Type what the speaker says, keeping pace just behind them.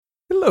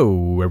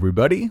Hello,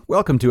 everybody.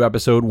 Welcome to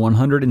episode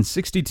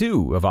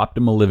 162 of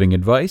Optimal Living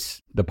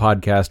Advice, the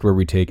podcast where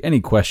we take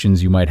any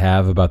questions you might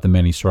have about the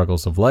many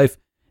struggles of life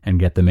and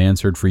get them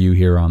answered for you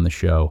here on the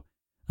show.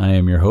 I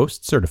am your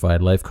host,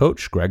 certified life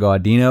coach Greg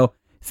Audino,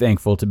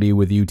 thankful to be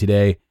with you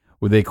today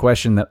with a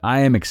question that I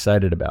am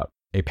excited about.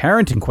 A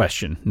parenting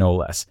question, no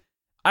less.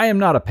 I am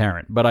not a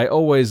parent, but I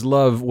always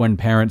love when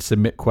parents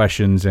submit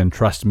questions and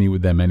trust me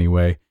with them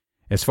anyway.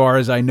 As far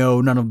as I know,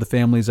 none of the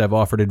families I've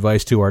offered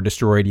advice to are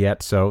destroyed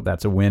yet, so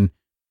that's a win.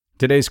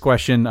 Today's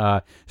question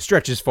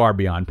stretches far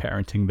beyond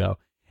parenting, though,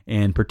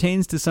 and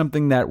pertains to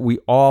something that we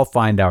all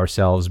find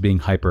ourselves being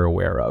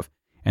hyper-aware of,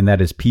 and that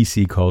is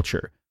PC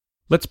culture.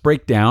 Let's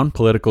break down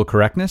political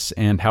correctness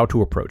and how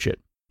to approach it.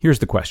 Here's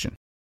the question.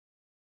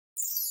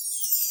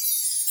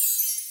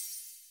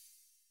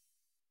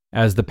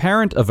 As the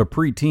parent of a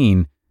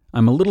preteen,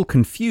 I'm a little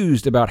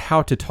confused about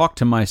how to talk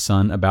to my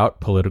son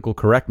about political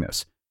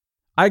correctness.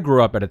 I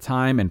grew up at a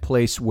time and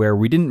place where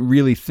we didn't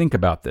really think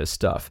about this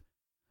stuff.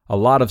 A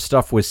lot of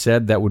stuff was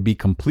said that would be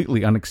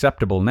completely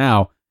unacceptable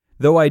now,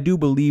 though I do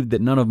believe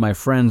that none of my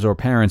friends or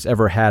parents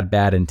ever had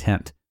bad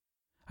intent.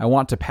 I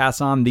want to pass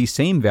on these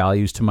same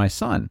values to my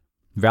son,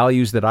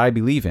 values that I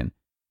believe in,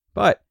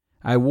 but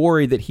I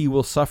worry that he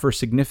will suffer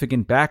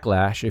significant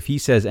backlash if he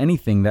says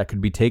anything that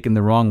could be taken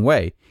the wrong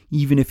way,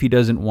 even if he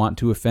doesn't want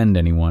to offend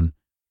anyone.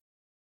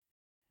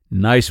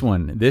 Nice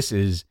one. This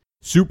is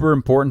super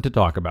important to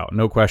talk about,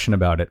 no question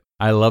about it.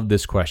 I love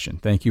this question.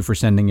 Thank you for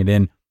sending it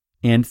in.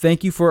 And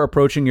thank you for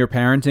approaching your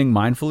parenting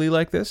mindfully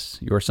like this.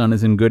 Your son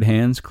is in good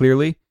hands,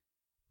 clearly.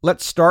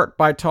 Let's start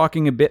by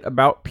talking a bit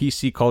about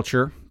PC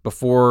culture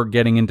before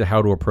getting into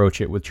how to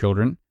approach it with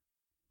children.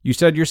 You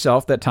said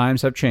yourself that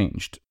times have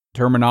changed.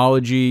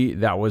 Terminology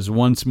that was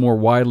once more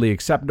widely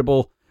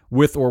acceptable,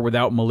 with or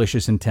without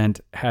malicious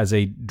intent, has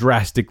a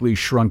drastically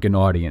shrunken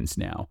audience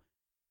now.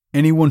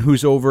 Anyone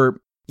who's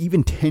over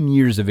even 10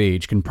 years of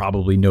age can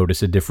probably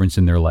notice a difference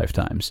in their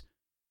lifetimes.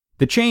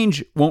 The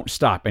change won't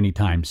stop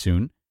anytime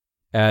soon,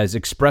 as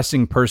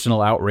expressing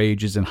personal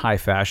outrage is in high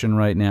fashion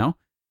right now,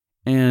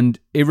 and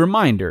a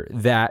reminder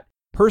that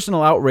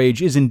personal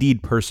outrage is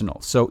indeed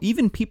personal, so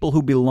even people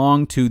who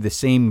belong to the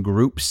same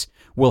groups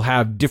will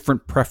have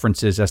different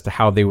preferences as to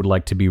how they would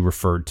like to be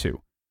referred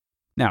to.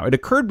 Now, it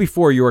occurred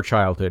before your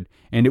childhood,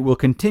 and it will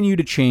continue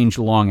to change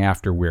long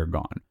after we're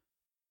gone.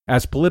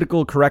 As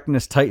political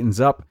correctness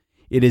tightens up,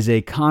 it is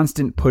a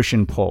constant push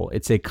and pull.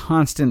 It's a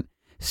constant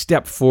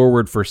step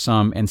forward for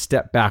some and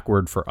step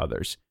backward for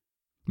others.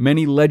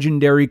 Many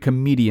legendary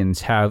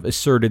comedians have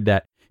asserted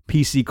that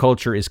PC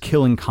culture is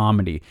killing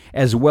comedy,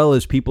 as well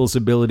as people's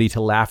ability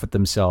to laugh at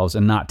themselves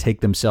and not take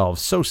themselves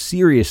so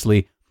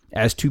seriously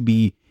as to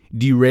be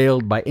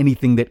derailed by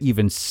anything that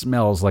even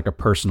smells like a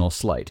personal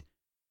slight.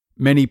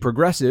 Many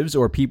progressives,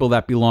 or people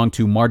that belong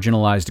to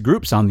marginalized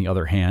groups, on the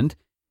other hand,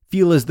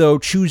 feel as though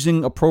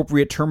choosing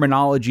appropriate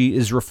terminology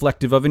is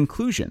reflective of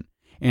inclusion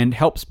and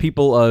helps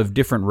people of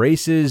different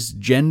races,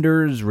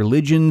 genders,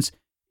 religions,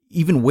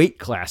 even weight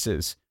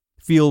classes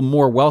feel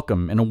more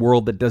welcome in a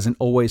world that doesn't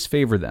always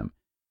favor them.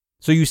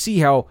 So you see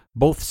how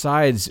both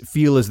sides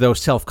feel as though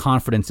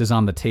self-confidence is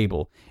on the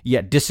table,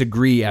 yet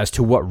disagree as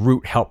to what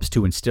route helps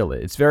to instill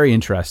it. It's very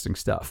interesting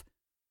stuff.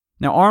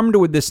 Now, armed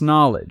with this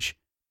knowledge,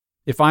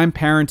 if I'm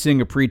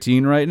parenting a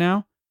preteen right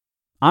now,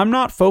 I'm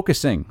not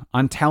focusing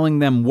on telling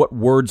them what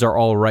words are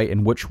all right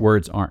and which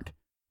words aren't.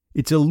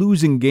 It's a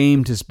losing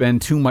game to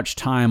spend too much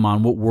time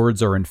on what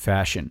words are in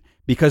fashion,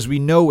 because we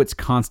know it's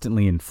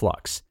constantly in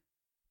flux.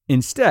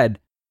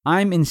 Instead,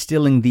 I'm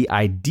instilling the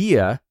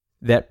idea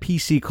that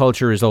PC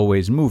culture is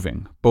always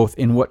moving, both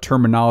in what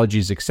terminology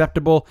is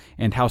acceptable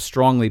and how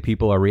strongly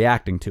people are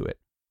reacting to it.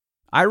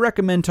 I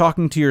recommend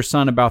talking to your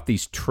son about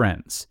these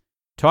trends.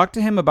 Talk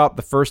to him about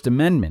the First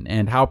Amendment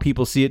and how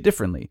people see it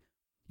differently.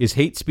 Is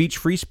hate speech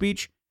free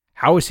speech?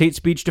 How is hate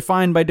speech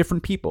defined by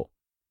different people?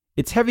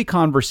 It's heavy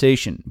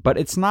conversation, but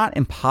it's not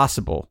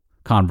impossible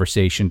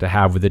conversation to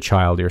have with a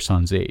child your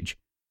son's age.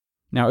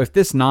 Now, if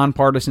this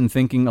nonpartisan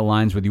thinking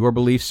aligns with your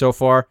beliefs so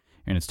far,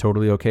 and it's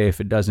totally okay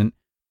if it doesn't,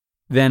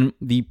 then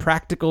the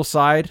practical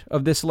side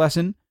of this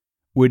lesson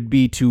would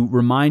be to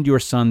remind your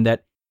son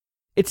that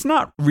it's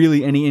not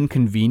really any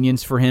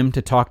inconvenience for him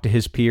to talk to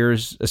his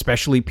peers,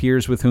 especially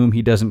peers with whom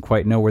he doesn't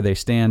quite know where they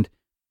stand,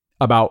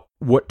 about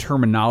what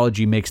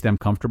terminology makes them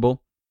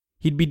comfortable.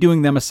 He'd be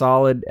doing them a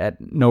solid at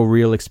no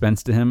real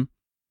expense to him.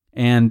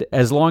 And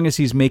as long as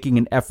he's making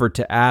an effort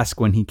to ask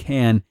when he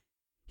can,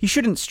 he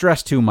shouldn't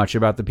stress too much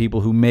about the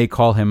people who may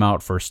call him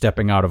out for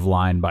stepping out of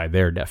line by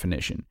their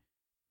definition.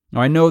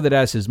 Now, I know that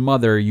as his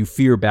mother, you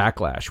fear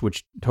backlash,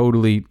 which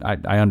totally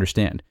I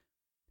understand.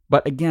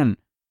 But again,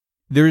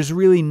 there's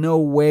really no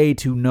way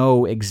to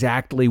know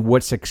exactly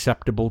what's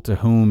acceptable to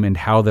whom and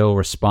how they'll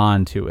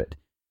respond to it.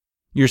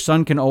 Your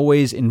son can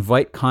always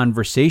invite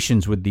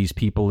conversations with these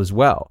people as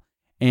well.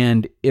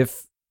 And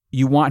if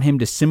you want him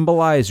to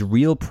symbolize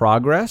real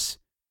progress,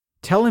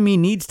 tell him he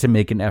needs to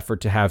make an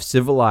effort to have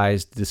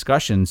civilized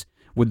discussions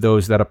with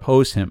those that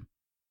oppose him.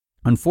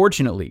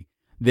 Unfortunately,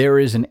 there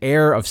is an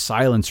air of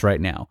silence right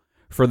now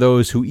for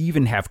those who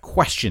even have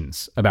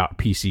questions about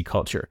PC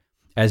culture,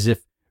 as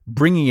if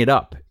bringing it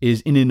up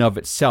is in and of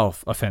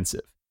itself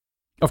offensive.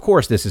 Of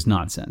course, this is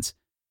nonsense.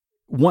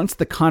 Once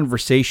the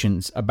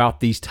conversations about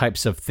these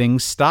types of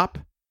things stop,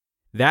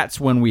 that's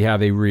when we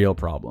have a real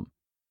problem.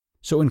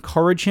 So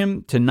encourage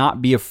him to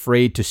not be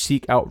afraid to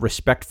seek out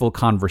respectful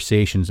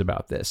conversations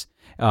about this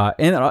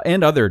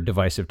and other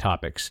divisive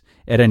topics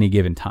at any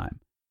given time.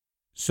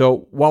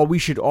 So while we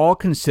should all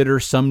consider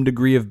some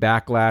degree of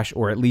backlash,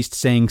 or at least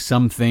saying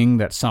something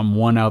that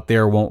someone out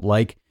there won't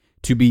like,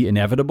 to be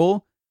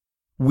inevitable,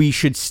 we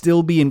should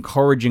still be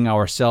encouraging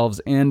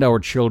ourselves and our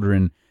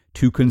children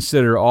to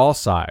consider all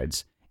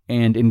sides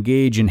and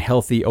engage in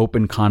healthy,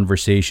 open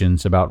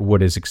conversations about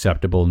what is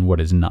acceptable and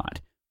what is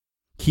not.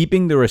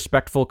 Keeping the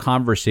respectful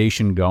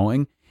conversation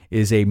going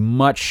is a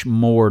much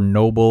more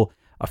noble,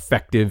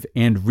 effective,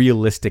 and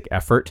realistic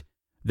effort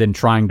than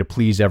trying to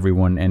please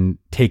everyone and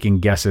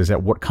taking guesses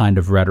at what kind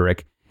of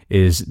rhetoric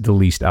is the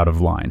least out of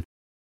line.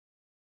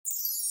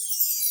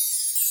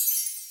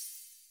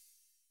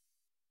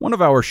 One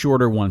of our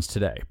shorter ones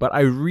today, but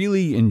I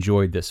really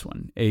enjoyed this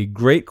one. A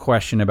great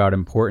question about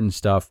important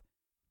stuff.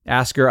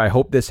 Asker, I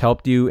hope this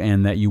helped you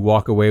and that you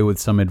walk away with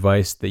some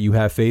advice that you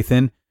have faith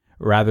in,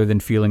 rather than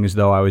feeling as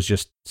though I was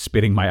just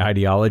spitting my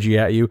ideology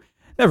at you.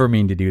 Never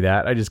mean to do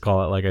that. I just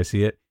call it like I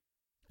see it.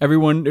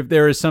 Everyone, if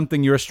there is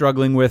something you're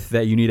struggling with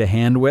that you need a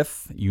hand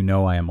with, you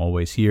know I am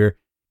always here.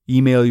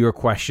 Email your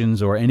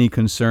questions or any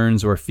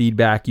concerns or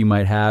feedback you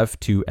might have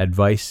to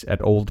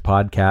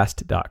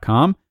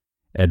advice@oldpodcast.com.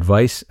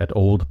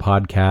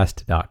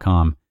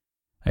 advice@oldpodcast.com.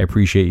 I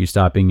appreciate you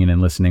stopping in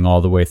and listening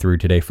all the way through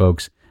today,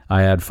 folks.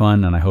 I had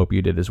fun, and I hope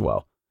you did as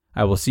well.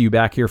 I will see you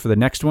back here for the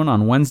next one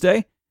on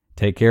Wednesday.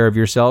 Take care of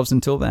yourselves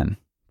until then.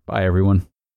 Bye, everyone.